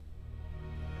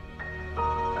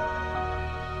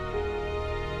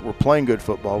we're playing good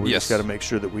football. We Yes. just got to make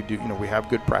sure that we do, we have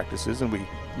good practices and we,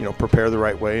 prepare the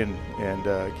right way and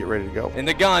get ready to go. In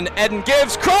the gun, Eden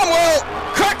gives. Cromwell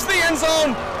cracks the end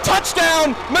zone.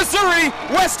 Touchdown, Missouri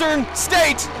Western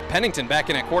State. Pennington back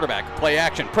in at quarterback. Play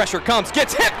action. Pressure comes.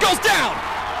 Gets hit. Goes down.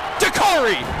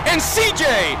 Dakari and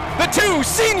CJ, the two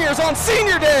seniors on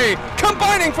senior day,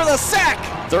 combining for the sack.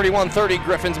 31-30,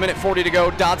 Griffins, minute 40 to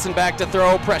go. Dodson back to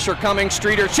throw. Pressure coming.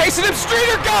 Streeter chasing him.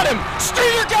 Streeter got him.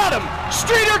 Streeter got him.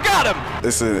 Streeter got him.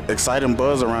 It's an exciting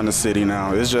buzz around the city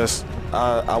now. It's just,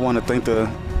 I want to thank the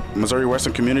Missouri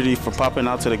Western community for popping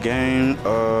out to the game,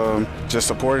 just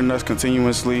supporting us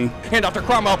continuously. Hand off to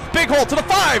Cromwell. Big hole to the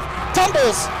 5.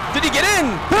 Tumbles. Did he get in?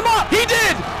 Him up. He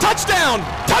did. Touchdown.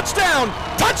 Touchdown.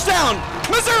 Touchdown.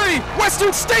 Missouri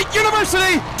Western State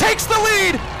University takes the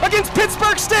lead against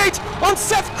Pittsburgh State on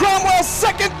Seth Cromwell's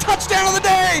second touchdown of the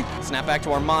day. Snap back to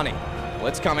Armani.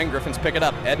 Blitz coming. Griffins pick it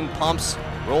up. Eden pumps.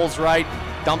 Rolls right.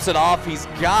 Dumps it off. He's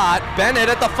got Bennett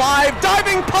at the 5.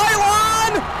 Diving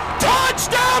pylon.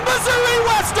 Touchdown, Missouri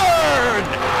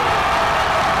Western!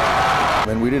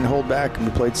 And we didn't hold back, and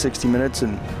we played 60 minutes,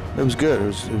 and it was good. It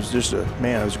was just it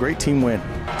was a great team win.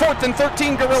 4th and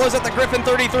 13, Gorillas at the Griffin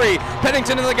 33.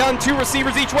 Pennington in the gun, 2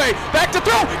 receivers each way. Back to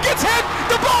throw, gets hit,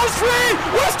 the ball is free!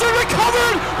 Western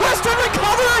recovered! Western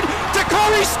recovered!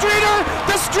 Dakari Streeter,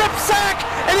 the strip sack,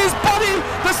 and his buddy,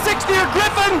 the 6th-year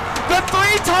Griffin, the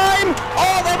 3-time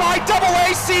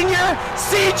All-MIAA senior,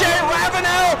 CJ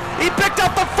Ravenel. He picked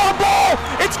up the fumble.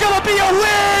 It's going to be a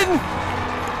win!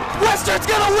 Western's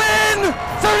gonna win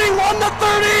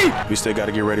 31-30. We still got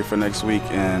to get ready for next week,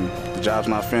 and the job's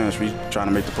not finished. We're trying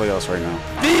to make the playoffs right now.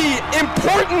 The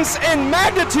importance and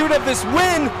magnitude of this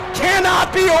win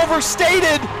cannot be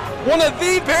overstated. One of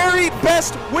the very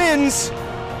best wins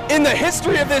in the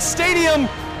history of this stadium.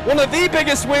 One of the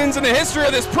biggest wins in the history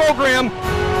of this program.